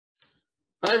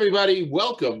Hi, everybody.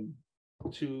 Welcome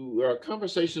to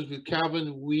Conversations with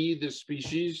Calvin, We the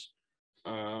Species.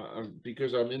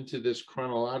 Because I'm into this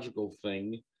chronological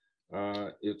thing,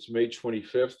 it's May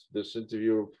 25th. This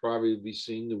interview will probably be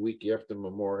seen the week after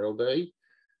Memorial Day.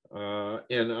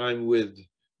 And I'm with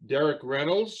Derek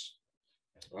Reynolds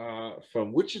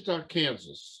from Wichita,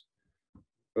 Kansas.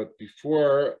 But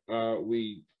before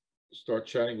we start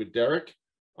chatting with Derek,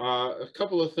 a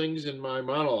couple of things in my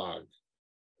monologue,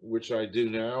 which I do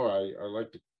now. I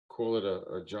like to call it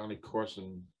a Johnny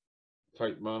Carson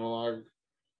type monologue.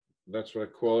 That's what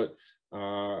I call it.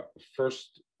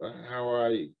 First, how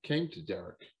I came to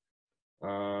Derek.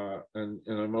 And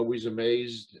I'm always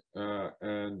amazed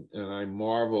and I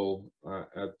marvel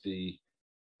at the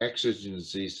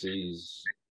exigencies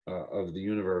of the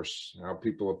universe, how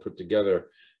people are put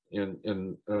together.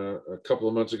 And a couple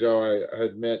of months ago, I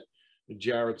had met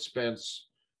Jared Spence.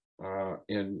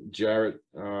 And Jared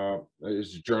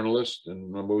is a journalist,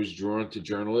 and I'm always drawn to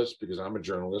journalists because I'm a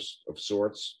journalist of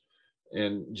sorts.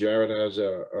 And Jared has,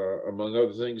 among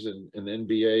other things, an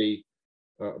NBA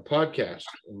podcast,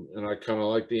 and I kind of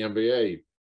like the NBA.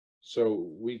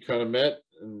 So we kind of met,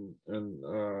 and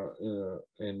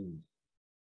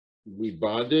we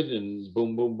bonded, and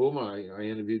boom, boom, boom. I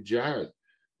interviewed Jared,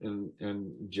 and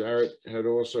Jared had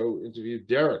also interviewed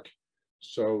Derek.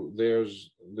 So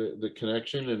there's the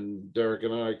connection, and Derek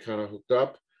and I kind of hooked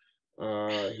up.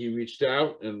 He reached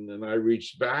out, and I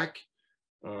reached back,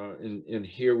 and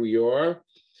here we are.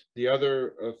 The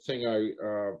other thing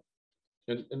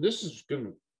and this is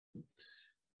going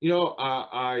to,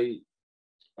 I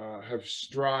have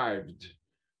strived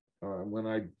when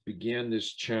I began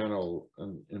this channel,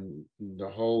 and the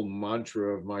whole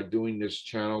mantra of my doing this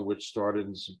channel, which started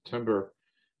in September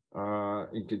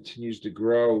and continues to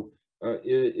grow,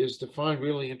 is to find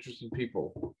really interesting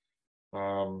people.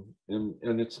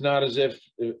 And it's not as if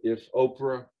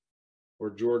Oprah or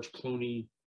George Clooney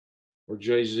or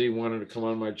Jay-Z wanted to come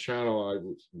on my channel, I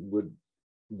would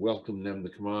welcome them to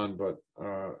come on. But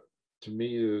to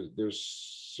me, there's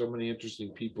so many interesting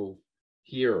people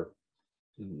here,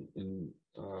 and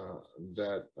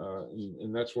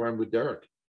that's why I'm with Derek.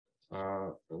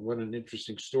 What an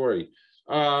interesting story.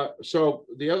 So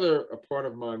the other part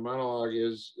of my monologue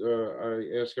is I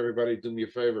ask everybody to do me a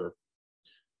favor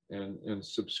and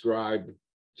subscribe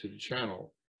to the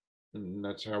channel. And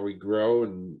that's how we grow,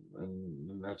 and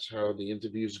that's how the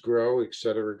interviews grow, et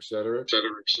cetera, et cetera.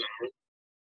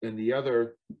 And the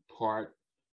other part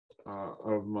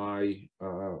of my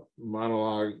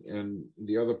monologue, and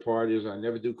the other part is I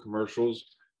never do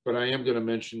commercials, but I am going to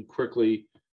mention quickly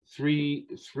three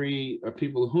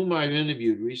people whom I've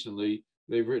interviewed recently.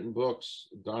 They've written books.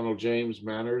 Donald James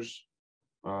Manners.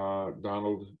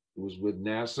 Donald was with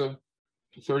NASA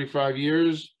for 35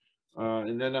 years.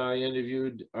 And then I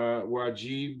interviewed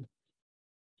Wajib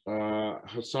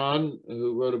Hassan,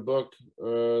 who wrote a book,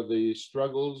 The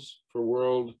Struggle for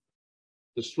World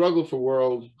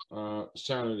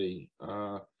Sanity.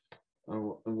 And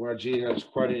Wajid has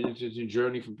quite an interesting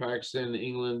journey from Pakistan to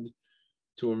England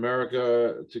to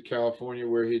America to California,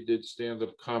 where he did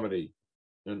stand-up comedy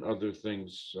and other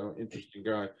things. Interesting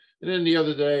guy. And then the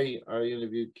other day, I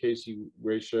interviewed Casey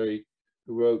Rache,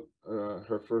 who wrote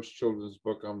her first children's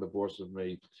book, I'm the Boss of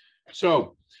Me.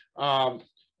 So now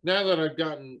that I've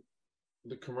gotten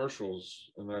the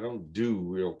commercials, and I don't do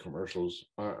real commercials,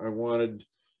 I wanted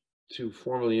to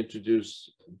formally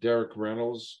introduce Derek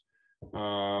Reynolds.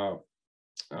 Derek,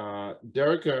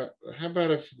 how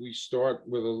about if we start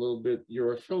with a little bit,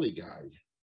 you're a Philly guy.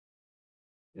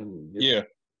 And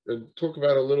talk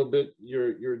about a little bit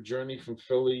your journey from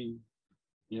Philly,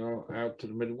 out to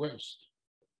the Midwest.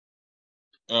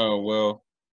 Oh, well,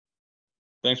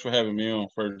 thanks for having me on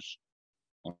first.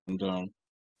 And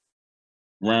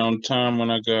around time when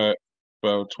I got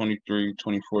about 23,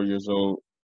 24 years old,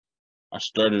 I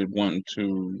started wanting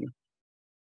to,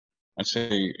 I'd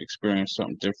say, experience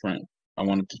something different. I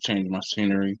wanted to change my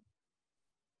scenery.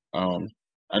 I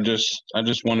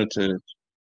just wanted to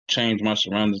change my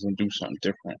surroundings and do something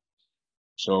different.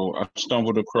 So I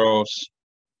stumbled across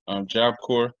Job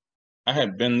Corps. I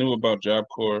had knew about Job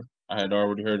Corps. I had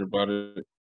already heard about it.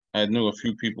 I knew a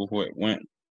few people who had went,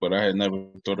 but I had never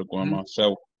thought of going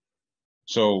myself.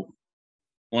 So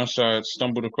once I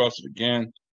stumbled across it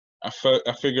again, I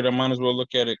figured I might as well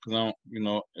look at it because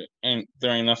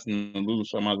there ain't nothing to lose,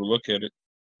 so I might as well look at it.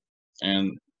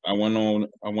 And I went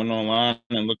online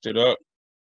and looked it up,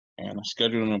 and I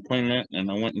scheduled an appointment, and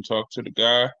I went and talked to the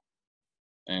guy,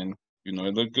 and it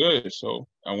looked good. So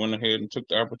I went ahead and took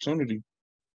the opportunity,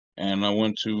 and I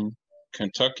went to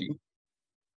Kentucky,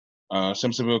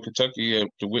 Simpsonville, Kentucky, at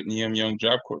the Whitney M. Young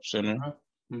Job Corps Center,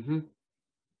 Mm-hmm.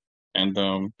 And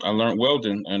I learned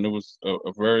welding, and it was a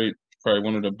very probably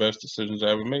one of the best decisions I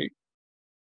ever made.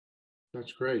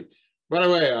 That's great. By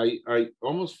the way, I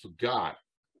almost forgot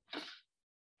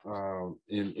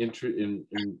in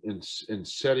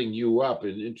setting you up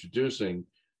and introducing.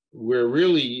 We're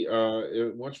really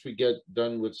once we get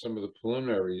done with some of the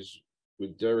preliminaries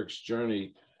with Derek's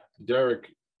journey.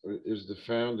 Derek is the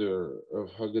founder of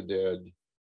Hugadad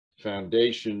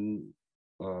Foundation,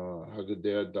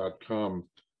 hugadad.com,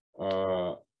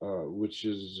 which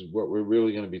is what we're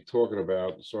really going to be talking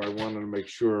about. So I wanted to make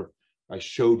sure I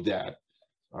showed that.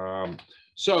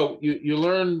 So you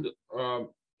learned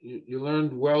you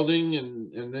learned welding,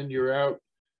 and then you're out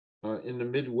in the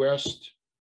Midwest,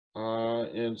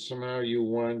 and somehow you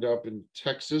wind up in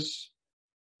Texas,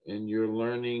 and you're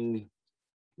learning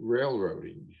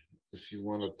railroading. If you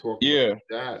want to talk Yeah. about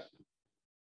that.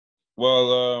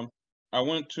 Well, I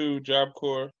went to Job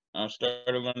Corps. I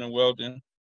started learning welding,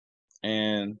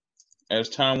 and as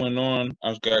time went on,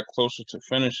 I got closer to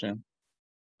finishing.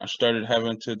 I started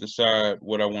having to decide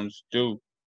what I wanted to do,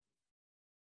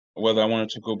 whether I wanted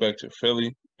to go back to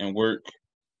Philly and work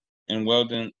in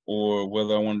welding, or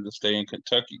whether I wanted to stay in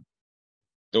Kentucky.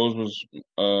 Those was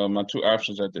my two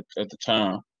options at the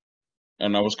time,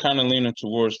 and I was kind of leaning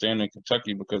towards staying in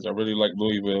Kentucky because I really like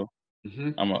Louisville.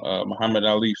 Mm-hmm. I'm a Muhammad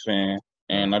Ali fan,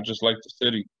 and I just like the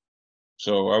city.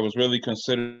 So I was really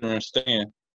considering staying.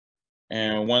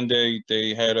 And one day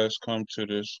they had us come to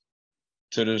this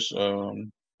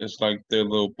it's like their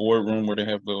little boardroom where they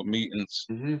have little meetings.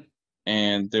 Mm-hmm.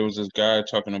 And there was this guy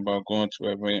talking about going to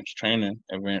advanced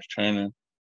training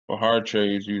for hard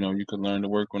trades. You know, you could learn to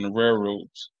work on the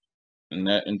railroads, and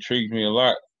that intrigued me a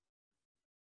lot.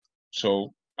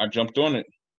 So I jumped on it,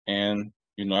 and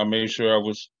you know, I made sure I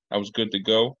was good to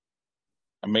go.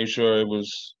 I made sure it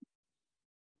was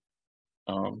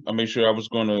I made sure I was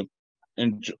going to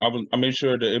I made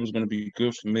sure that it was going to be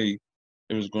good for me.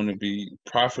 It was going to be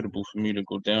profitable for me to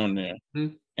go down there.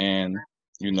 Mm-hmm. And,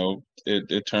 you know,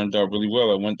 it turned out really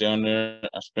well. I went down there,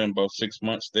 I spent about 6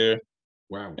 months there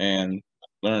Wow. and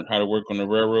learned how to work on the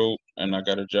railroad. And I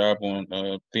got a job on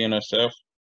BNSF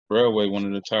Railway, one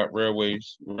of the top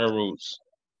railroads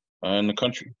in the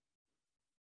country.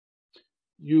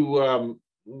 You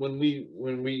when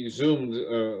we zoomed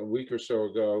a week or so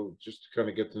ago, just to kind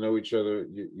of get to know each other,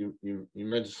 you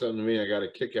mentioned something to me. I got a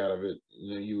kick out of it.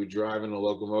 You know, you were driving a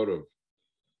locomotive.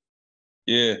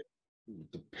 Yeah,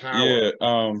 The power.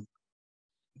 yeah.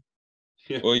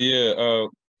 Yeah. Well, yeah.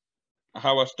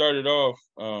 How I started off,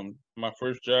 my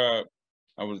first job,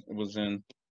 I was in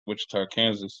Wichita,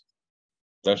 Kansas.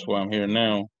 That's why I'm here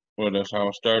now. Well, that's how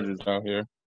I started out here.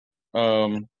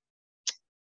 Um,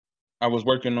 I was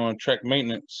working on track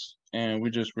maintenance, and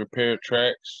we just repaired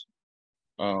tracks.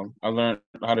 I learned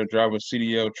how to drive a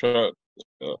CDL truck,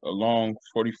 a long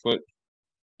 40-foot,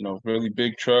 you know, really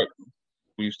big truck.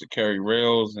 We used to carry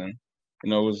rails, and you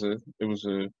know, it was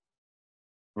a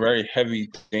very heavy,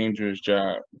 dangerous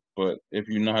job. But if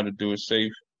you know how to do it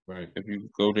safe, Right. if you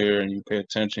go there and you pay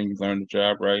attention, you learn the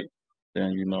job right,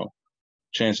 then you know,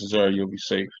 chances are you'll be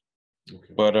safe.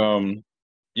 Okay. But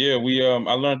yeah, we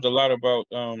I learned a lot about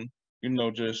you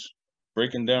know, just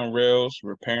breaking down rails,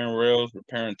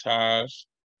 repairing ties,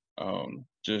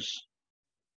 just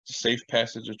safe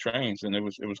passage of trains, and it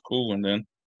was cool. And then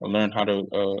I learned how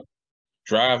to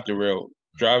drive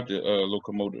drive the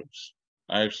locomotives.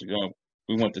 I actually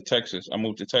we went to Texas. I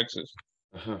moved to Texas,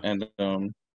 Uh-huh. and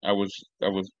I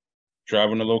was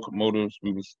driving the locomotives.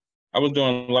 I was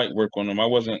doing light work on them. I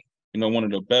wasn't, you know, one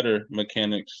of the better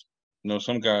mechanics. You know,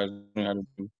 some guys know how to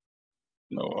do,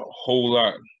 you know, a whole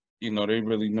lot. You know, they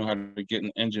really know how to get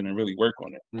an engine and really work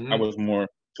on it. I Mm-hmm. was more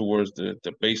towards the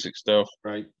basic stuff,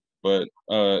 Right. but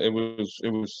it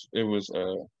was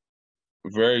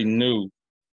very new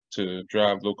to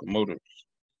drive locomotives.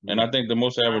 And I think the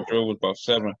most I ever drove was about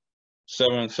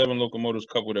seven locomotives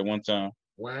coupled at one time.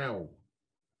 Wow.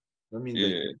 I mean,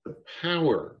 Yeah, the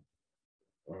power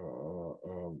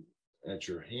at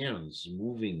your hands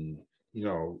moving, you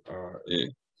know, yeah,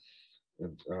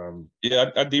 and, yeah.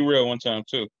 I derailed one time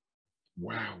too.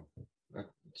 wow, that's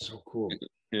so cool.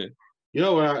 Yeah, You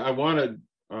know, I wanted,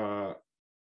 I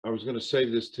was going to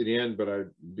save this to the end, but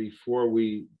before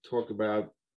we talk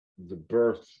about the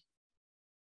birth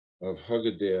of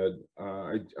Hugadad,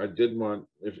 I did want,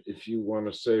 if you want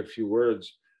to say a few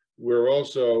words, we're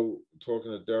also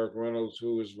talking to Derek Reynolds,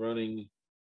 who is running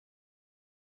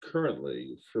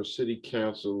currently for City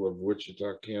Council of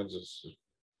Wichita, Kansas.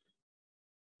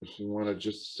 If you want to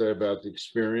just say about the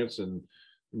experience and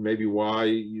maybe why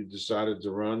you decided to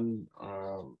run,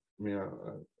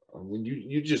 when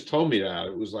you just told me that,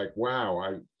 it was like,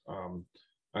 wow.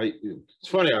 It's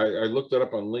funny. I looked it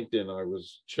up on LinkedIn. I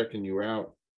was checking you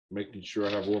out, making sure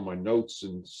I have all my notes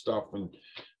and stuff, and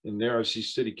there I see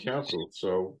city council.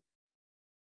 So,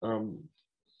 um,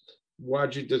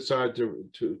 why'd you decide to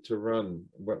run?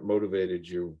 What motivated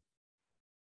you?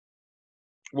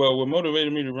 Well, what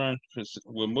motivated me to run for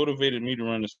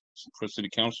city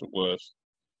council was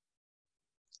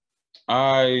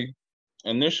I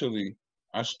initially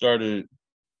I started,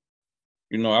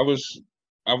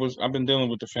 I've been dealing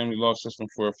with the family law system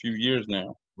for a few years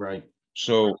now. Right.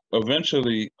 So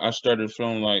eventually I started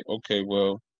feeling like, okay,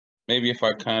 well, maybe if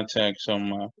I contact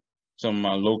some of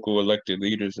my local elected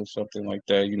leaders or something like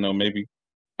that, maybe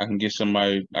I can get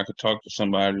somebody, I could talk to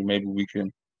somebody, maybe we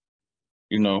can,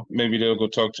 maybe they'll go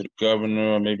talk to the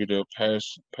governor, or maybe they'll pass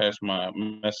my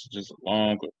messages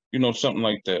along, or, something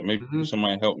like that. Maybe Mhm.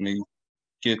 somebody help me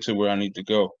get to where I need to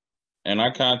go. And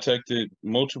I contacted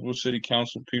multiple city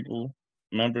council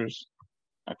members.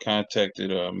 I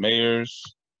contacted mayors,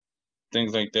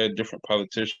 things like that, different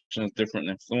politicians, different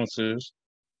influencers.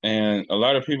 And a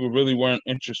lot of people really weren't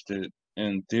interested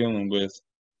in dealing with,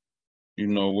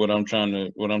 what I'm trying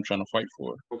to fight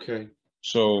for. Okay.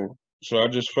 So I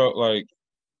just felt like,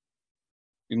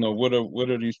 what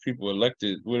are these people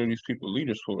elected? What are these people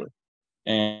leaders for?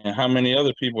 And how many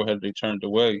other people have they turned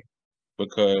away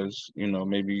because,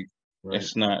 maybe Right.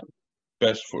 it's not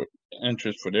best for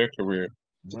interest for their career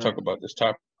to talk Right. about this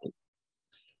topic.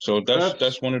 So that's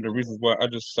That's one of the reasons why I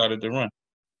just decided to run.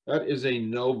 that is a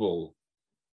noble.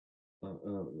 Uh,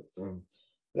 uh, um,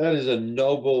 that is a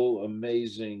noble,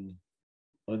 amazing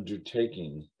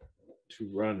undertaking to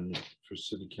run for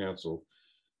city council.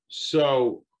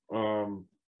 So, and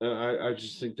I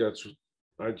just think that's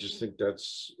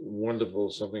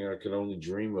wonderful. Something I could only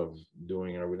dream of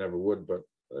doing. I would never would, but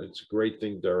it's a great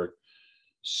thing, Derek.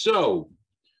 So,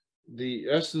 the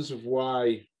essence of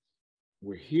why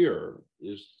we're here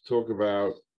is to talk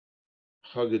about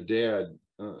Hug a Dad.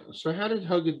 So, how did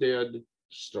Hug a Dad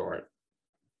start?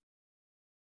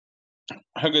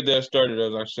 How good that started,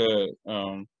 as I said,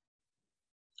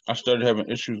 I started having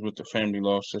issues with the family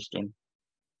law system.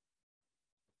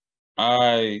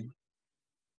 I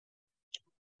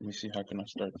Let me see, how can I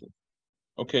start this?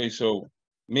 Okay, so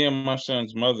me and my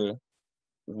son's mother,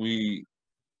 we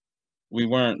we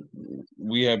weren't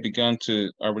we had begun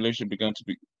to our relationship begun to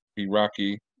be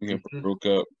rocky. We had Mhm. broke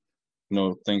up,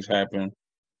 things happened.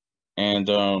 And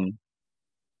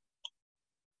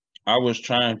I was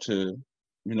trying to,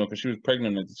 because she was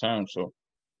pregnant at the time. So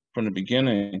from the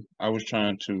beginning, I was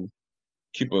trying to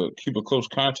keep a close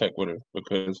contact with her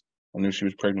because I knew she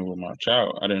was pregnant with my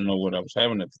child. I didn't know what I was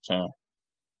having at the time.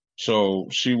 So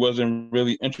she wasn't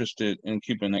really interested in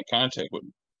keeping that contact with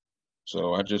me.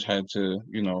 So I just had to,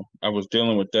 I was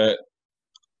dealing with that.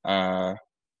 I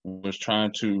was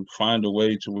trying to find a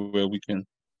way to where we can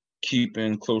keep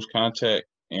in close contact,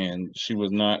 and she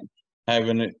was not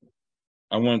having it.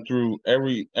 I went through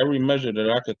every measure that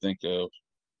I could think of,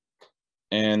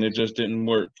 and it just didn't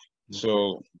work. Okay.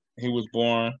 So he was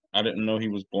born. I didn't know he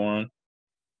was born.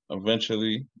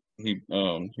 Eventually, he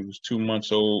was 2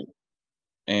 months old,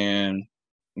 and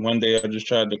one day I just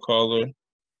tried to call her,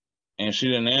 and she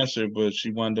didn't answer, but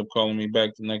she wound up calling me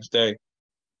back the next day,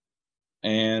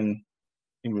 and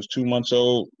he was 2 months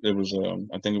old. It was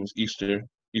I think it was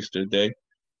Easter day,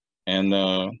 and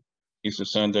Easter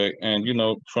Sunday, and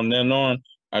from then on,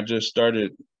 I just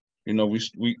started.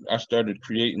 I started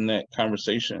creating that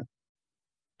conversation,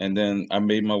 and then I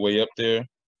made my way up there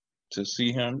to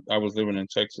see him. I was living in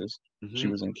Texas. She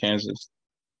Hmm. was in Kansas.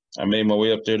 I made my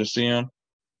way up there to see him,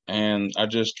 and I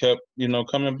just kept,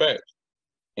 coming back.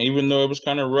 Even though it was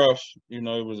kind of rough, it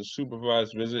was a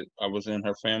supervised visit. I was in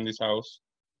her family's house.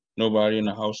 Nobody in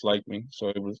the house liked me, so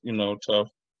it was, tough.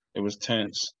 It was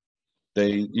tense.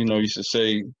 They, used to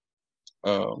say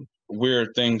weird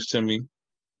things to me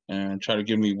and try to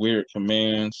give me weird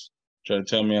commands. Try to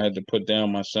tell me I had to put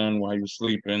down my son while he was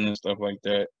sleeping and stuff like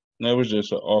that. And that was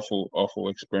just an awful, awful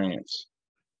experience.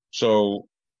 So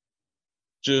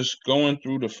just going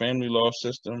through the family law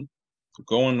system,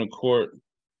 going to court,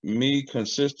 me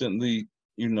consistently,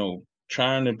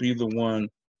 trying to be the one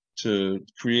to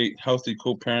create healthy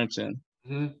co-parenting,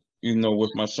 Hmm.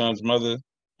 with my son's mother,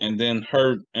 and then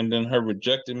her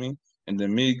rejecting me, and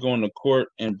then me going to court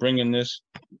and bringing this,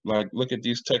 like, look at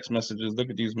these text messages, look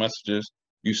at these messages.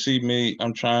 You see me,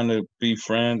 I'm trying to be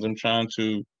friends, I'm trying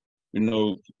to,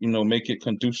 make it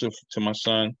conducive to my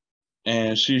son,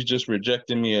 and she's just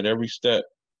rejecting me at every step,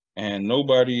 and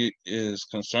nobody is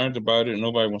concerned about it.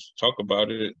 Nobody wants to talk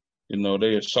about it.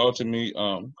 They assaulted me.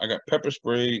 I got pepper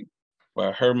sprayed.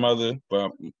 by her mother, by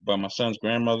my son's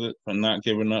grandmother for not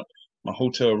giving up my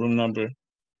hotel room number.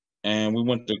 And we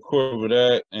went to court over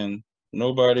that, and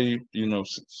nobody,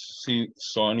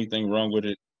 saw anything wrong with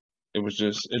it.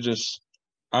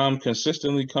 I'm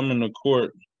consistently coming to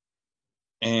court,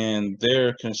 and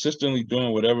they're consistently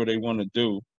doing whatever they want to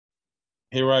do.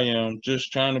 Here I am,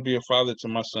 just trying to be a father to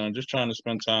my son, just trying to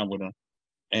spend time with him.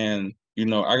 And,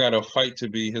 I got to fight to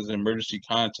be his emergency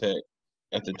contact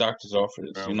at the doctor's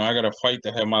office. Wow. I got to fight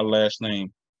to have my last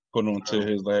name put onto Wow.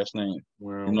 his last name.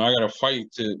 Wow. I got to fight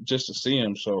just to see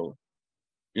him. So,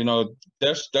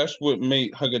 that's what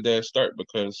made Hug a Dad start,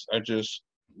 because I just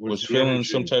was feeling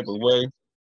some type of way.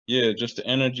 Yeah, just the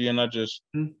energy, and I just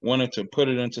wanted to put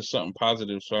it into something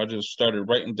positive. So I just started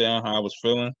writing down how I was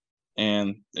feeling,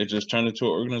 and it just turned into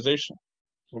an organization.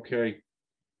 Okay.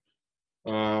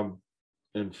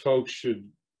 And folks should,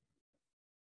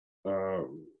 the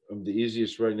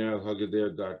easiest right now,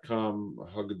 hugadad.com,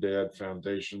 Hug a Dad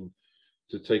Foundation,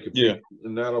 to take a peek,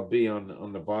 and that'll be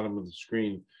on the bottom of the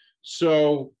screen.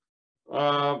 So,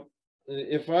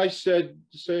 if I say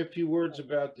a few words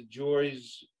about the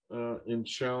joys and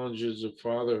challenges of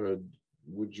fatherhood,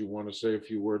 would you want to say a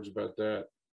few words about that?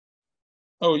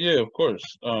 Oh yeah, of course.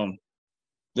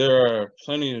 There are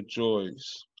plenty of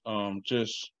joys.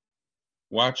 Just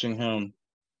watching him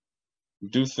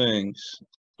do things,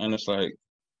 and it's like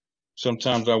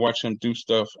sometimes I watch him do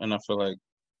stuff, and I feel like,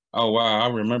 oh wow, I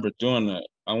remember doing that.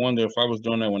 I wonder if I was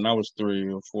doing that when I was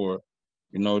 3 or 4.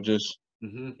 Just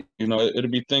it'll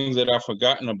be things that I've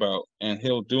forgotten about, and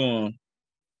he'll do them,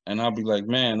 and I'll be like,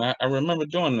 man, I remember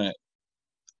doing that.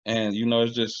 And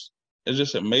it's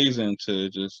just amazing to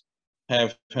just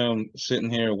have him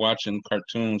sitting here watching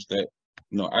cartoons that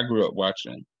I grew up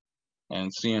watching,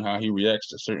 and seeing how he reacts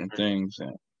to certain things.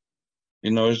 And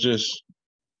it's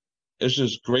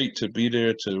just great to be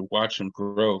there to watch him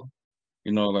grow.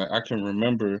 Like I can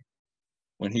remember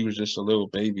when he was just a little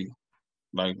baby,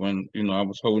 like when I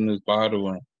was holding his bottle,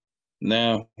 and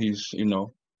now he's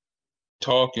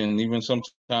talking, even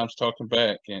sometimes talking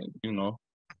back, and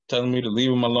telling me to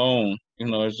leave him alone.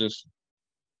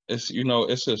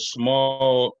 It's a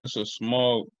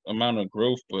small amount of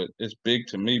growth, but it's big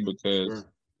to me, because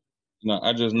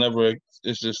I just never,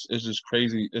 it's just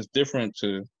crazy. It's different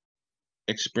to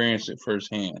experience it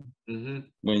firsthand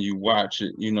when you watch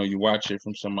it. You watch it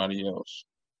from somebody else,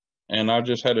 and I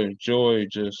just had a joy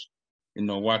just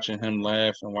watching him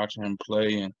laugh and watching him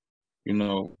play, and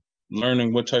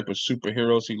learning what type of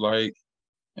superheroes he like,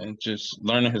 and just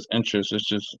learning his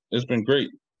interests. It's been great.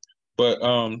 But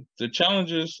the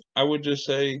challenges, I would just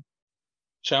say,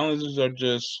 challenges are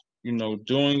just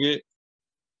doing it,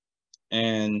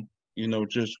 and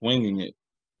just winging it.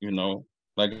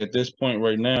 Like at this point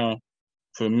right now,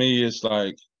 for me, it's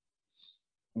like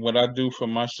what I do for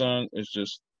my son is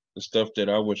just the stuff that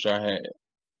I wish I had.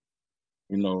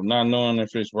 Not knowing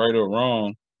if it's right or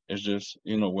wrong, it's just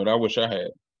what I wish I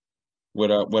had,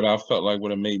 what I felt like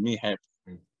would have made me happy,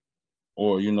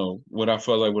 or what I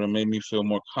felt like would have made me feel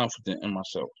more confident in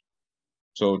myself.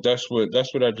 So that's what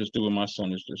I just do with my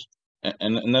son, is just,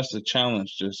 and that's the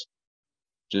challenge,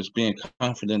 just being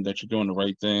confident that you're doing the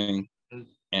right thing,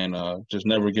 and just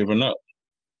never giving up.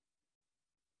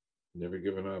 Never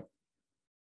giving up.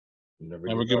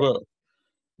 Never give up.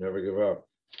 Never give up.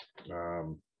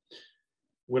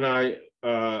 When I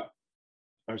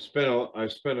spent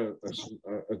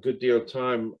a good deal of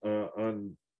time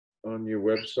on your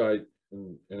website,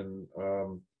 and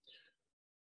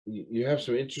you have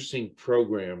some interesting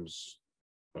programs.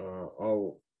 I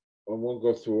won't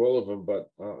go through all of them, but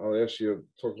I'll ask you to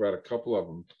talk about a couple of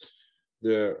them.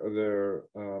 They're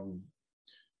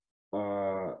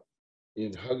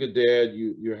in Hug a Dad,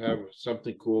 you have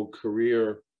something called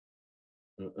Career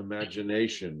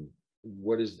Imagination.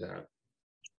 What is that?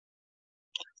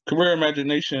 Career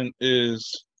imagination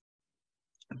is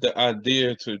the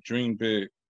idea to dream big,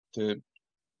 to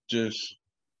just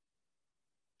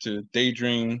to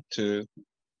daydream, to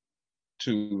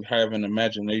have an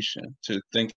imagination, to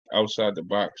think outside the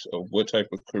box of what type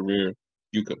of career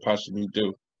you could possibly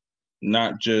do.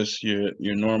 Not just your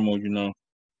normal,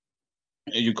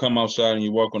 you come outside and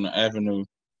you walk on the avenue,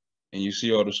 and you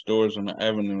see all the stores on the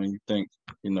avenue, and you think,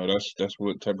 that's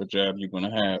what type of job you're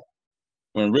gonna have.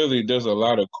 When really there's a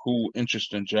lot of cool,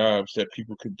 interesting jobs that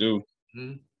people could do.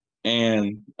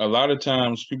 And a lot of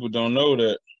times people don't know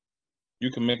that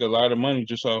you can make a lot of money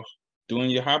just off doing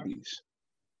your hobbies.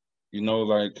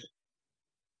 Like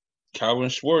Calvin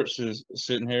Schwartz is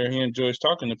sitting here, he enjoys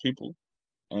talking to people.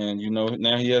 And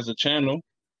now he has a channel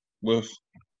with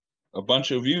a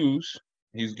bunch of views.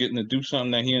 He's getting to do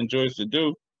something that he enjoys to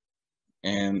do.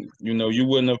 And, you know, you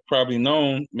wouldn't have probably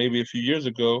known maybe a few years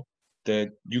ago that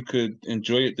you could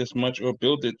enjoy it this much or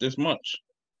build it this much.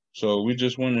 So we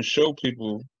just want to show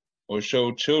people or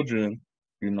show children,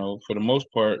 you know, for the most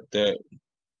part, that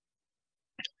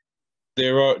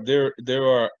there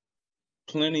are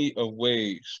plenty of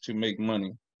ways to make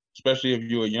money, especially if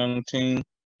you're a young teen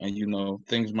and, you know,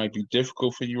 things might be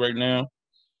difficult for you right now.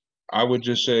 I would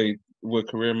just say with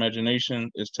Career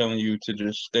Imagination is telling you to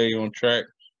just stay on track,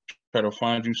 try to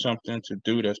find you something to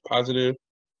do that's positive,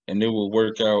 and it will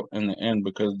work out in the end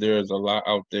because there's a lot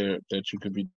out there that you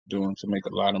could be doing to make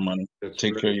a lot of money, That's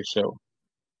take care of great. yourself.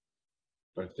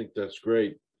 I think that's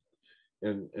great.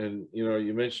 And you know,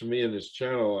 you mentioned me in this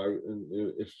channel.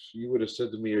 If you would have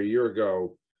said to me a year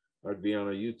ago, I'd be on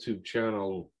a YouTube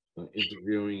channel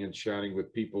interviewing and chatting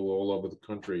with people all over the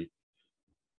country.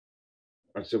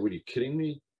 I said, "What, are you kidding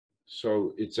me?"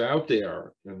 So it's out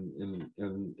there, and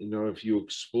you know, if you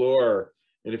explore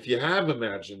and if you have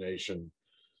imagination,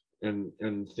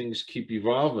 and things keep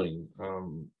evolving.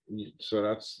 So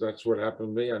that's what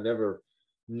happened to me. I never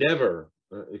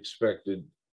expected.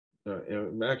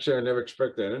 And actually, I never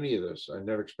expected any of this. I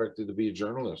never expected to be a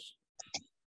journalist,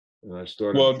 and I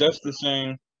started. Well, that's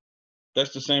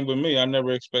the same with me. I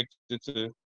never expected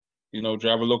to, you know,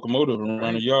 drive a locomotive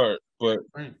around a Right, yard,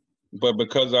 right, but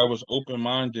because I was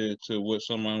open-minded to what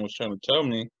someone was trying to tell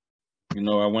me, you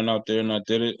know, I went out there and I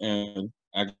did it, and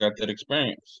I got that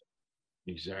experience.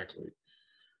 exactly,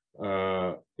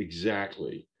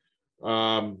 exactly.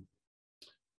 Um,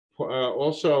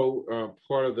 Also,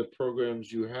 part of the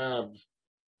programs you have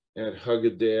at Hug a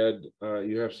Dad,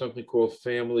 you have something called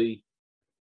Family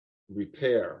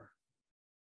Repair.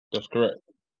 That's correct.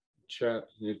 Chat,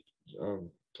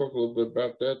 talk a little bit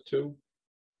about that too.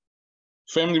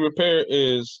 Family repair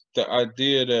is the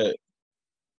idea that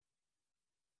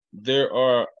there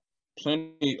are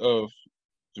plenty of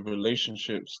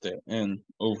relationships that end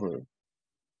over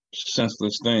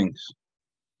senseless things.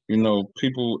 You know,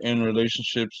 people in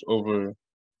relationships over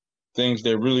things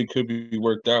that really could be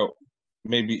worked out,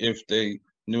 maybe if they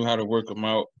knew how to work them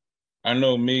out. I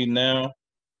know me now,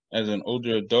 as an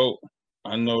older adult,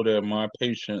 I know that my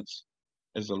patience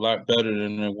is a lot better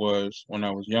than it was when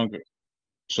I was younger.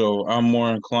 So I'm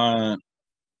more inclined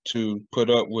to put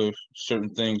up with certain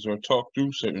things or talk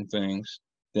through certain things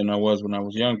than I was when I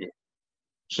was younger.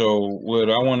 So what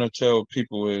I want to tell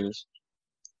people is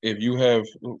if you have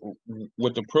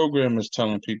what the program is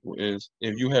telling people is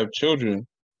if you have children,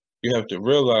 you have to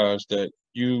realize that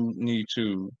you need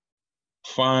to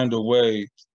find a way.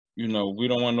 You know, we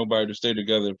don't want nobody to stay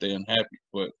together if they're unhappy,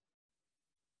 but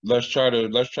let's try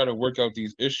to work out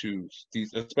these issues,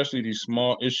 these especially these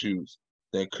small issues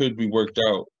that could be worked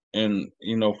out. And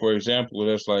you know, for example,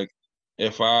 that's like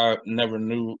if I never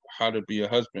knew how to be a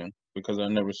husband because I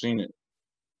never seen it,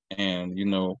 and you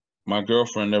know, my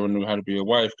girlfriend never knew how to be a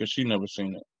wife because she never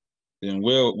seen it, then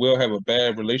we'll have a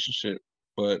bad relationship.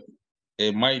 But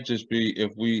it might just be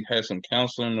if we had some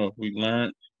counseling or if we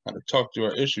learned how to talk through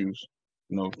our issues,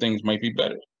 you know, things might be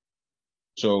better.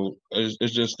 So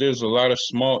it's just there's a lot of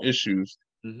small issues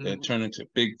that Hmm. turn into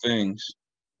big things.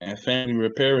 And family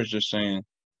repair is just saying,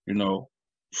 you know,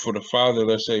 for the father,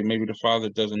 let's say maybe the father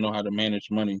doesn't know how to manage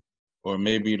money, or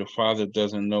maybe the father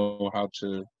doesn't know how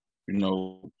to, you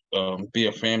know, be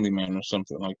a family man or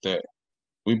something like that.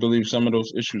 We believe some of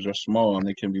those issues are small and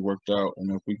they can be worked out.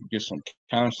 And if we can get some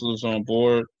counselors on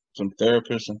board, some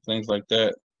therapists and things like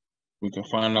that, we can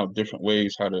find out different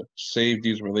ways how to save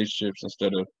these relationships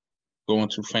instead of going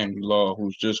to family law,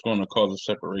 who's just going to cause a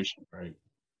separation. Right.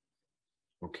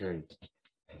 Okay.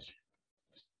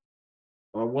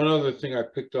 One other thing I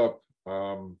picked up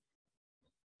from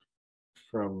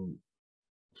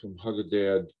Hug a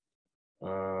Dad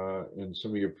in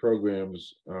some of your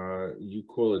programs, you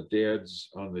call it Dads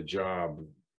on the Job.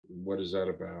 What is that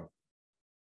about?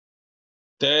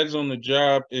 Dads on the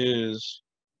Job is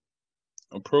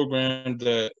a program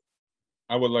that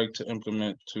I would like to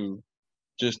implement to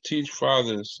just teach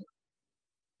fathers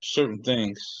certain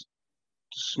things,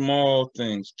 small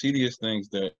things, tedious things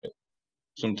that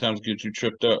sometimes get you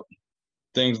tripped up.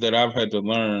 Things that I've had to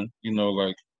learn, you know,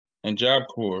 like in Job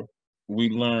Corps, we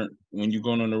learned when you're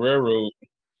going on the railroad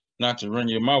not to run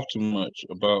your mouth too much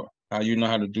about how you know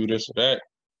how to do this or that,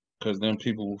 because then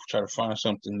people will try to find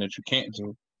something that you can't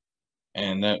do,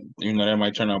 and that you know that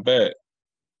might turn out bad.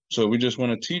 So we just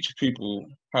want to teach people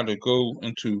how to go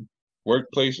into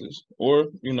workplaces or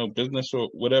you know business or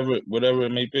whatever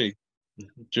it may be.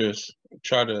 Mhm. Just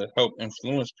try to help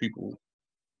influence people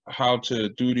how to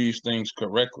do these things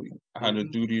correctly, how to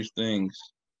Mhm. do these things,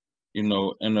 you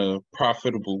know, in a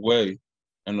profitable way,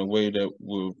 in a way that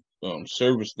will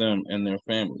service them and their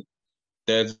family.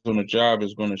 Dads on the job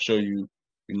is going to show you,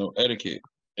 etiquette.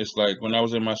 It's like when I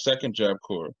was in my second Job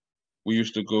Corps, we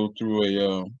used to go through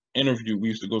a interview. We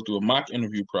used to go through a mock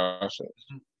interview process,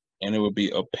 and it would be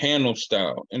a panel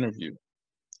style interview.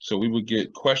 So we would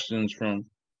get questions from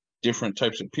different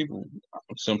types of people.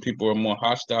 Some people are more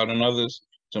hostile than others.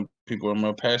 Some people are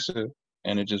more passive,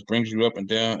 and it just brings you up and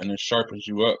down, and it sharpens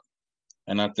you up.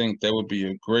 And I think that would be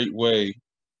a great way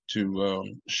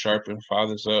to sharpen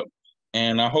fathers up.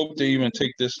 And I hope they even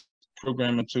take this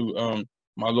program into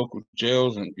my local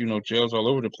jails and jails all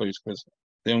over the place, because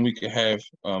then we could have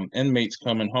inmates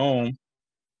coming home,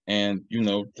 and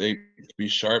they be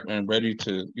sharp and ready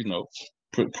to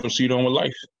proceed on with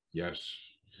life. Yes.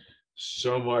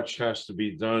 So much has to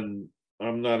be done.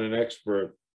 I'm not an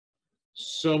expert.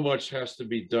 So much has to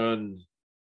be done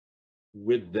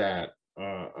with that.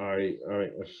 I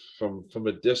from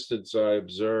a distance, I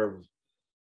observe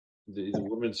the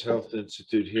Women's Health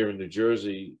Institute here in New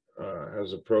Jersey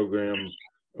has a program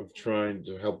of trying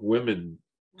to help women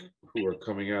who are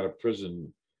coming out of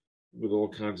prison with all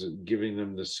kinds of giving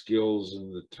them the skills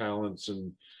and the talents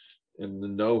and the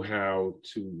know-how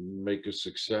to make a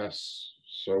success.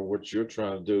 So what you're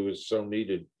trying to do is so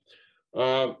needed.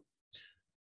 I'm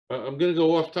going to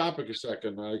go off topic a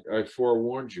second. I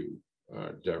forewarned you,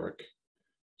 Derek.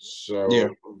 So Yeah.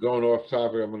 going off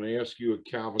topic, I'm going to ask you a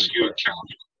Calvin question.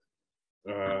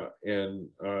 And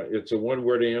it's a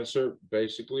one-word answer,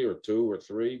 basically, or two or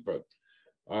three. But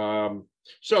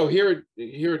so here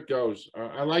it goes.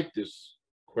 I like this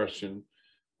question.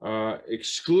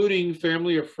 Excluding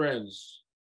family or friends,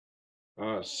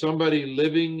 somebody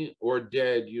living or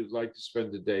dead you'd like to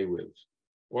spend the day with.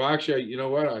 Well, actually, you know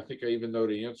what? I think I even know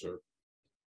the answer.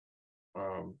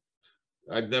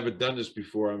 I've never done this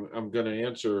before. I'm going to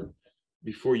answer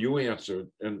before you answer,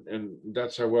 and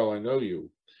that's how well I know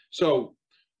you. So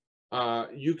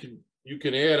you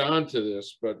can add on to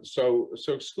this, but so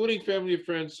excluding family or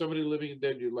friends, somebody living and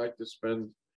dead you'd like to spend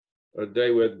a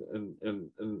day with, and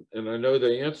I know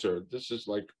the answer. This is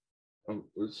like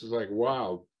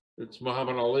wow. It's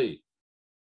Muhammad Ali.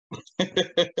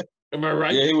 Am I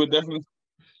right? Yeah, he would definitely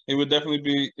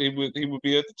be. He would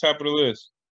be at the top of the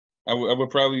list. I would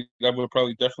probably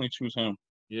definitely choose him.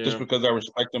 Yeah. Just because I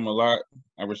respect him a lot.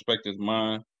 I respect his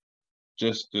mind,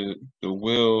 just the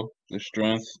will, the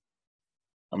strength.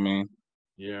 I mean,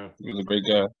 yeah, he was a great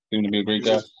guy. Seemed to be a great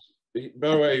guy. By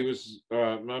the way, he was.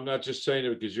 I'm not just saying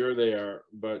it because you're there,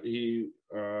 but he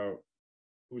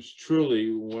was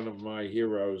truly one of my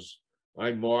heroes.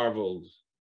 I marveled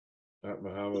at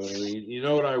Muhammad Ali. You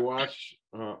know what I watch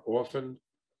often?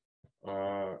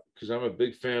 Because I'm a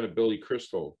big fan of Billy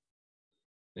Crystal,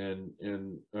 and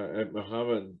at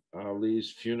Muhammad Ali's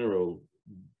funeral,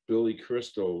 Billy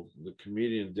Crystal, the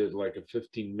comedian, did like a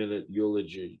 15-minute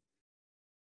eulogy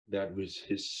that was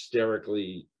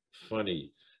hysterically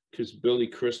funny, because Billy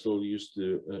Crystal used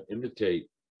to imitate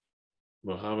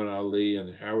Muhammad Ali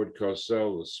and Howard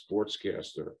Cosell, the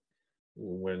sportscaster,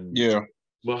 when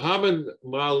Muhammad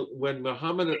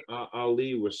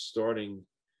Ali was starting,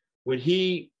 when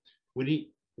he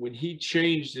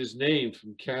changed his name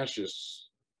from Cassius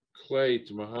Clay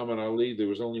to Muhammad Ali, there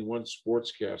was only one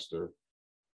sportscaster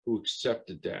who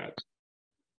accepted that,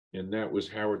 and that was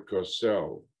Howard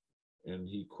Cosell, and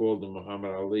he called him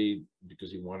Muhammad Ali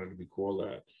because he wanted to be called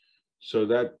that. So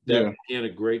that began a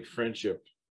great friendship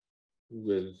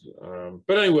with.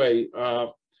 But anyway,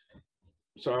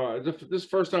 so this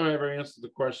first time I ever answered the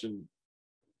question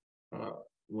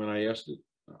when I asked it,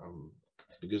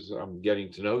 because I'm getting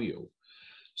to know you.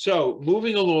 So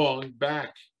moving along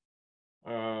back,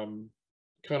 kind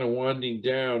of winding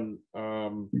down,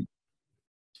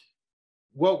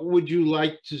 what would you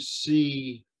like to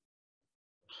see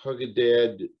Hug a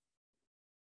Dad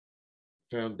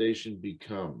Foundation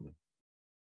become?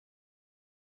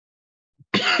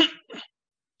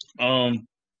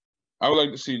 I would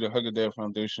like to see the Hug a Dad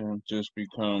Foundation just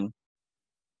become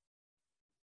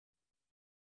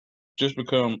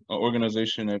an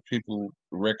organization that people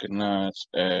recognize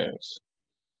as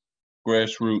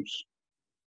grassroots,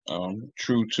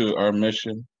 true to our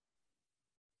mission,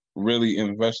 really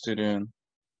invested in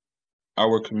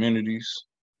our communities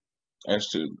as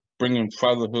to bringing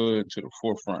fatherhood to the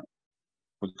forefront,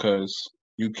 because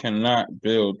you cannot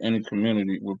build any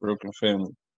community with broken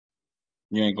family.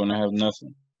 You ain't gonna have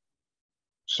nothing.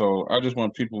 So I just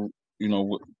want people,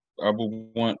 I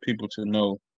would want people to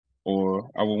know, or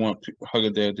I would want Hug a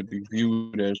Dad to be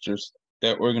viewed as just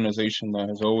that organization that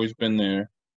has always been there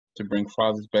to bring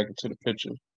fathers back into the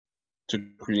picture, to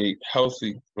create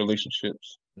healthy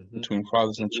relationships between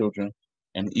fathers and children,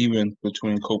 and even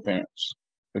between co-parents.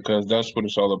 because that's what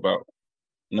it's all about.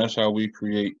 And that's how we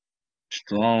create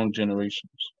strong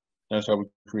generations. That's how we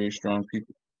create strong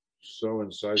people. So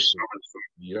incisive.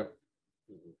 Yep.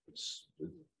 It's,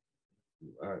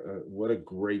 what a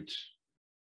great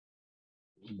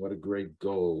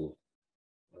goal.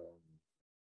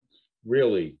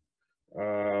 Really.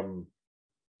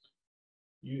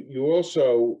 You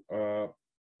also,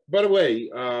 by the way,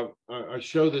 I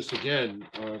show this again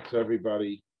to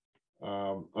everybody.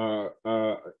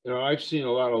 I've seen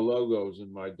a lot of logos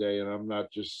in my day, and I'm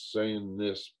not just saying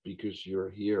this because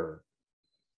you're here,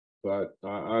 but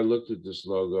I looked at this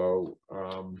logo.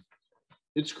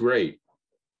 It's great.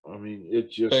 I mean,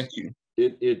 Thank you.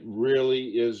 it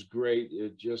really is great.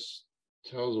 It just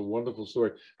tells a wonderful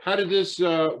story. How did this,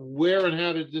 where and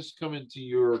how did this come into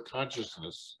your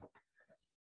consciousness?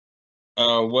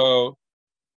 Well,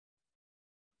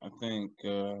 I think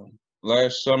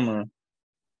last summer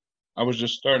I was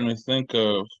just starting to think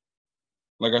of,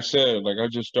 like I said, like I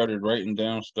just started writing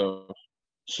down stuff.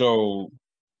 So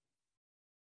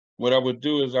what I would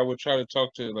do is I would try to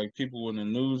talk to like people in the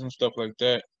news and stuff like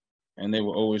that, and they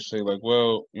would always say like,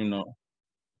 well,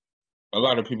 a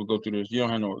lot of people go through this. You don't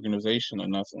have no organization or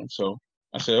nothing. So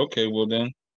I said, okay, well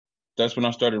then that's when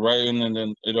I started writing, and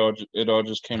then it all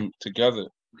just came together.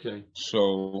 Okay.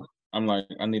 So I'm like,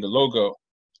 I need a logo,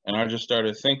 and I just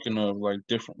started thinking of like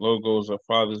different logos of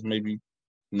fathers maybe,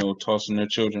 tossing their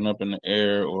children up in the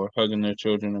air or hugging their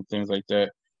children and things like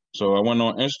that. So I went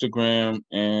on Instagram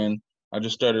and I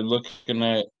just started looking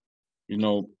at,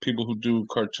 people who do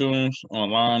cartoons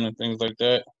online and things like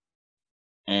that.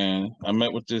 And I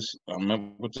met with this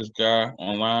guy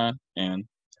online, and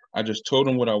I just told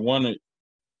him what I wanted,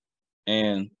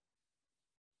 and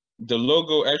the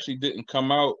logo actually didn't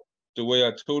come out the way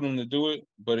I told him to do it,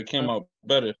 but it came out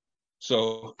better.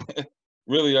 So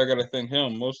really, I got to thank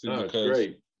him mostly Oh, it's because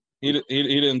great. he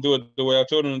didn't do it the way I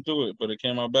told him to do it, but it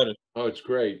came out better. Oh, it's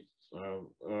great. By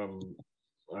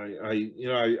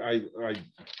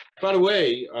the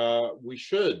way, we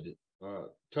should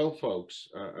tell folks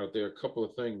out there a couple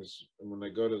of things when they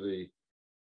go to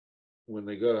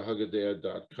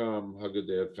hugadad.com,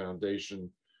 Hugadad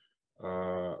Foundation.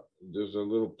 There's a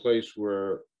little place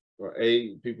where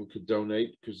people could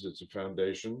donate because it's a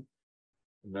foundation,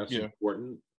 and that's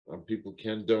important. People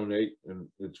can donate, and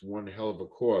it's one hell of a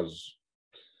cause.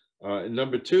 And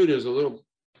number two, there's a little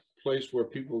place where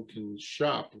people can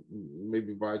shop,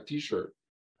 maybe buy a T-shirt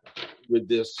with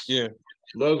this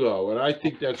logo, and I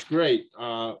think that's great.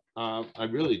 I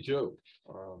really do.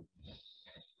 And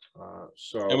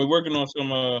we're working on some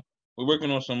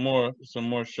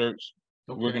more shirts.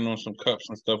 Okay. We're working on some cups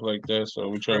and stuff like that. So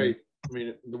we're trying. Great. I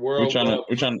mean, the world.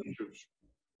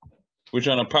 We're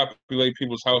trying to populate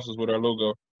people's houses with our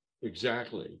logo.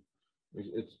 Exactly.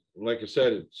 It's like I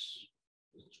said, it's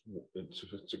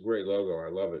a great logo. I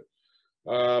love it.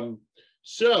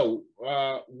 So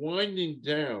winding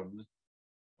down.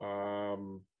 By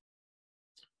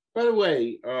the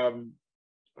way,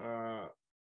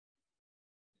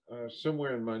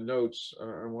 somewhere in my notes,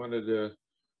 I wanted to.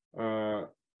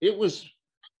 It was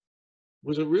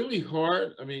it really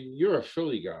hard? I mean, you're a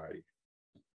Philly guy,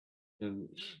 and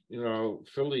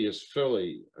Philly is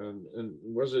Philly, and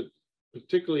was it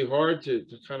particularly hard to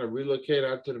kind of relocate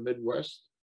out to the Midwest?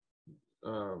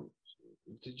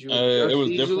 Did you adjust it was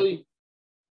easily? Different.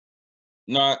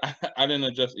 No, I didn't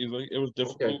adjust easily. It was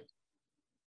difficult.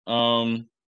 Okay.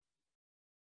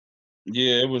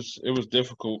 Yeah, it was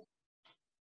difficult.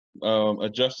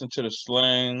 Adjusting to the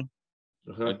slang,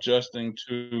 adjusting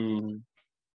to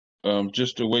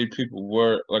just the way people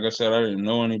were. Like I said, I didn't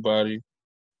know anybody.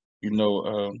 You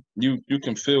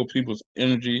can feel people's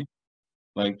energy.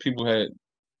 Like people had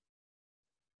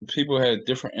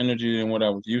different energy than what I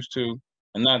was used to,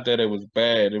 and not that it was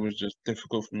bad. It was just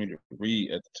difficult for me to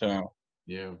read at the time.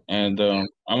 Yeah. And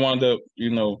I wound up,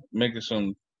 making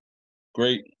some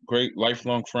great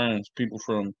lifelong friends. People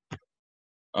from,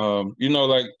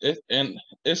 like it, and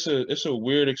it's a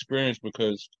weird experience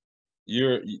because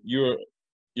you're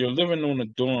living on a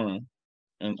dorm,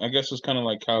 and I guess it's kind of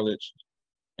like college.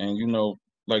 And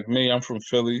like me, I'm from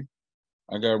Philly.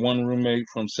 I got one roommate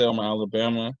from Selma,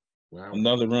 Alabama. Wow.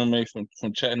 Another roommate from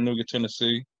Chattanooga,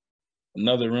 Tennessee.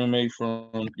 Another roommate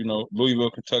from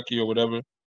Louisville, Kentucky, or whatever.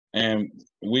 And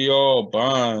we all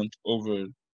bond over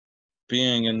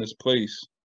being in this place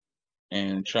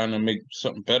and trying to make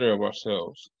something better of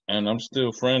ourselves. And I'm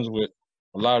still friends with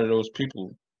a lot of those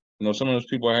people. Some of those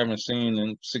people I haven't seen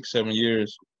in 6-7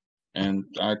 years, and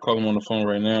I call them on the phone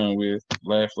right now and we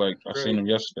laugh like I seen them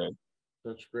yesterday.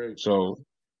 That's great. So,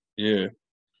 yeah.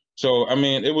 So I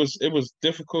mean, it was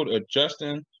difficult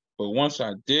adjusting, but once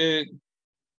I did,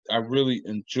 I really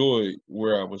enjoyed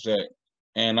where I was at.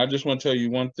 And I just want to tell you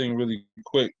one thing really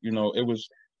quick. You know, it was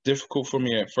difficult for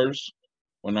me at first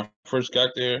when I first got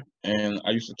there, and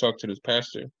I used to talk to this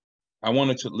pastor. I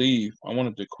wanted to leave. I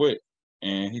wanted to quit,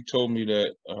 and he told me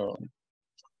that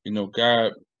you know,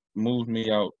 God moved me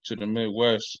out to the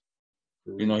Midwest.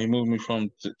 You know, he moved me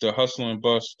from the hustle and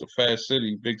bust, the fast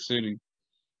city, big city,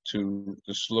 to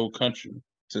the slow country,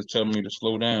 to tell me to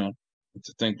slow down and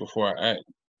to think before I act.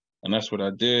 And that's what I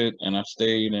did, and I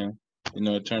stayed, and you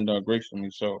know, it turned out great for me.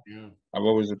 So Yeah. I've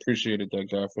always appreciated that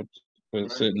guy for Right.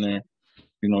 sitting there,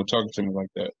 you know, talking to me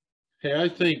like that. Hey, I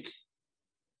think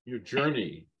your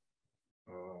journey,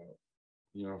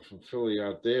 you know, from Philly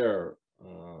out there,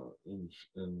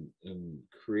 in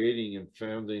creating and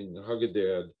founding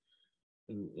Hug-A-Dad,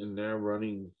 and now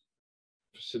running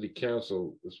city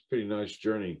council, is a pretty nice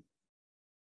journey.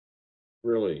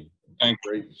 Really, Thank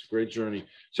you. it's a great journey.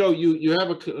 So you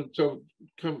have so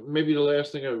maybe the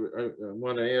last thing I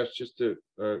want to ask, just to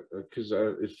because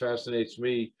it fascinates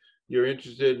me. You're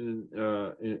interested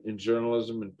in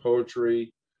journalism and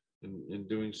poetry, and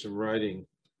doing some writing,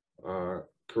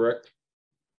 correct?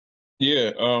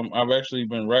 Yeah, I've actually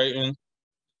been writing.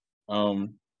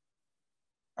 Um,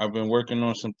 I've been working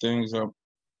on some things.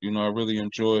 You know, I really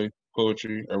enjoy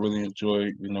poetry. I really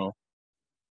enjoy, you know,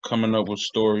 coming up with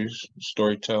stories,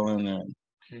 storytelling, and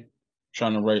Okay.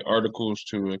 trying to write articles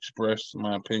to express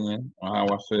my opinion on how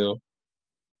I feel.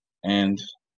 And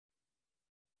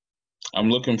I'm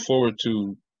looking forward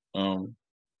to um,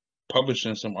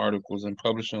 publishing some articles and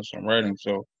publishing some writing.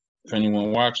 So if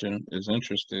anyone watching is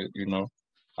interested, you know,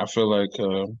 I feel like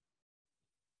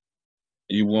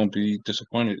you won't be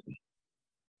disappointed.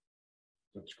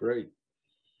 That's great.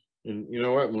 And you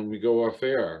know what? When we go off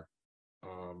air,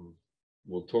 um,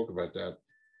 we'll talk about that.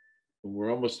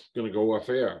 We're almost going to go off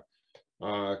air,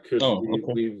 because Oh,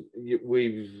 okay.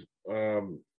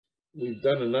 we've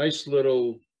done a nice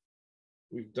little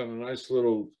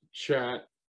chat,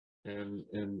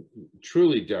 and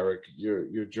truly, Derek,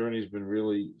 your journey's been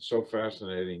really so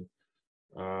fascinating,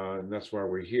 and that's why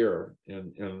we're here.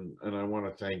 And I want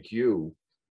to thank you,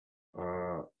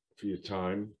 for your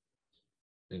time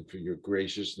and for your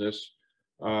graciousness.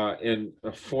 And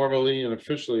formally and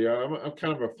officially, I'm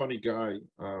kind of a funny guy.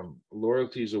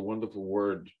 Loyalty is a wonderful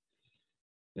word,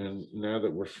 and now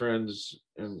that we're friends,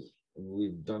 and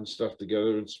we've done stuff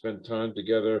together and spent time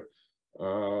together,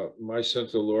 my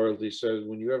sense of loyalty says,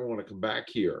 when you ever want to come back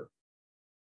here,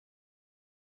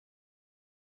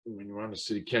 when you're on the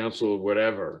city council or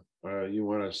whatever, you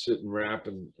want to sit and rap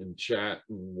and chat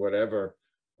and whatever,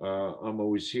 I'm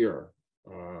always here.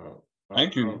 Uh,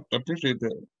 Thank you. I appreciate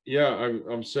that. yeah,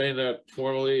 I'm saying that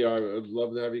formally. I would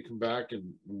love to have you come back,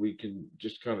 and we can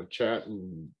just kind of chat.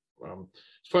 And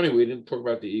it's funny, we didn't talk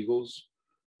about the Eagles.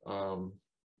 Um,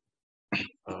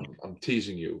 I'm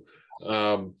teasing you,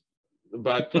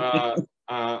 but I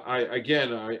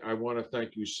want to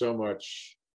thank you so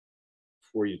much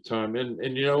for your time.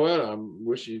 And you know what? I'm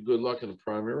wishing you good luck in the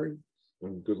primary,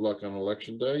 and good luck on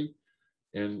election day,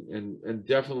 and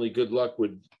definitely good luck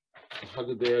with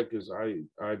Hug-A-Dad, because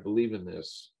I believe in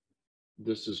this.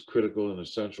 This is critical and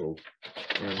essential.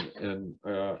 And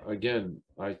again,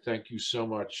 I thank you so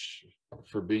much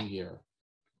for being here.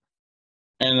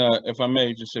 And if I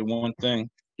may just say one thing,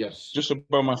 Yes. just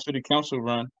about my city council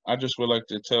run, I just would like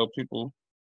to tell people,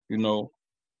 you know,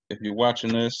 if you're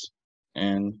watching this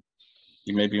and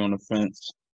you may be on the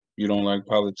fence, you don't like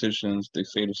politicians, they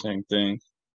say the same thing,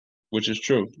 which is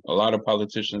true. A lot of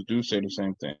politicians do say the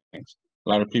same things. A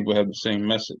lot of people have the same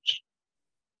message.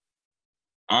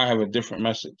 I have a different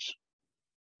message.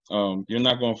 You're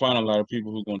not going to find a lot of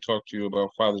people who are going to talk to you about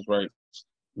fathers' rights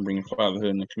and bringing fatherhood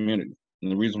in the community.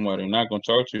 And the reason why they're not going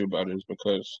to talk to you about it is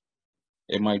because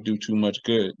it might do too much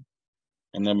good,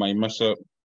 and that might mess up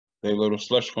their little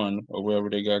slush fund or whatever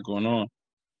they got going on.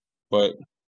 But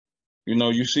you know,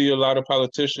 you see a lot of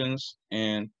politicians,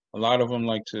 and a lot of them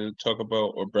like to talk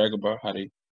about or brag about how they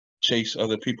chase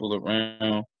other people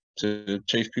around, to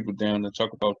chase people down, to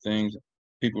talk about things.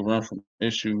 People run from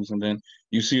issues, and then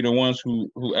you see the ones who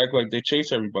act like they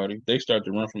chase everybody. They start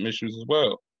to run from issues as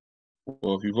well.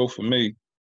 Well, if you vote for me,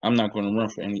 I'm not going to run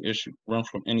for any issue. Run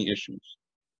from any issues.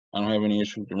 I don't have any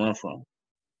issues to run from.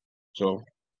 So,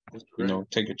 That's you great. know,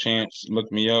 take a chance, look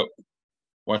me up,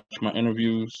 watch my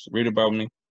interviews, read about me.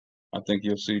 I think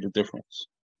you'll see the difference.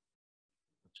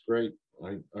 That's great.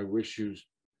 I wish you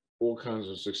all kinds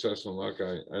of success and luck.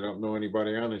 I don't know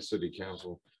anybody on the city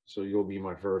council, so you'll be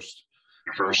my first.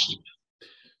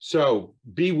 So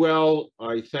be well.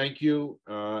 I thank you,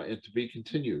 and to be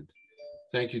continued.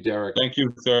 Thank you, Derek. Thank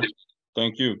you, sir.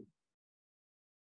 Thank you.